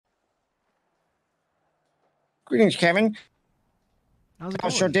Greetings, Kevin. How's it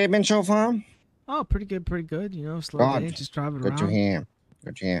How's going? your day been so far? Oh, pretty good, pretty good. You know, slow day, just driving around. Good to hear.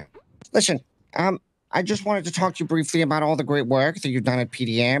 Good to hear. Listen, I just wanted to talk to you briefly about all the great work that you've done at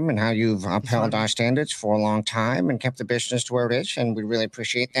PDM and how you've upheld our standards for a long time and kept the business to where it is, and we really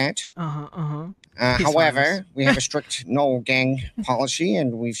appreciate that. However, we have a strict no gang policy,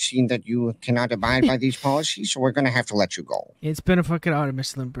 and we've seen that you cannot abide by these policies, so we're going to have to let you go. It's been a fucking honor,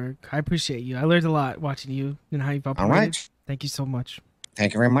 Mr. Lindbergh. I appreciate you. I learned a lot watching you and how you've operated. All right. Thank you so much.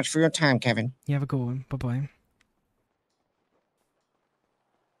 Thank you very much for your time, Kevin. You have a good one. Bye-bye.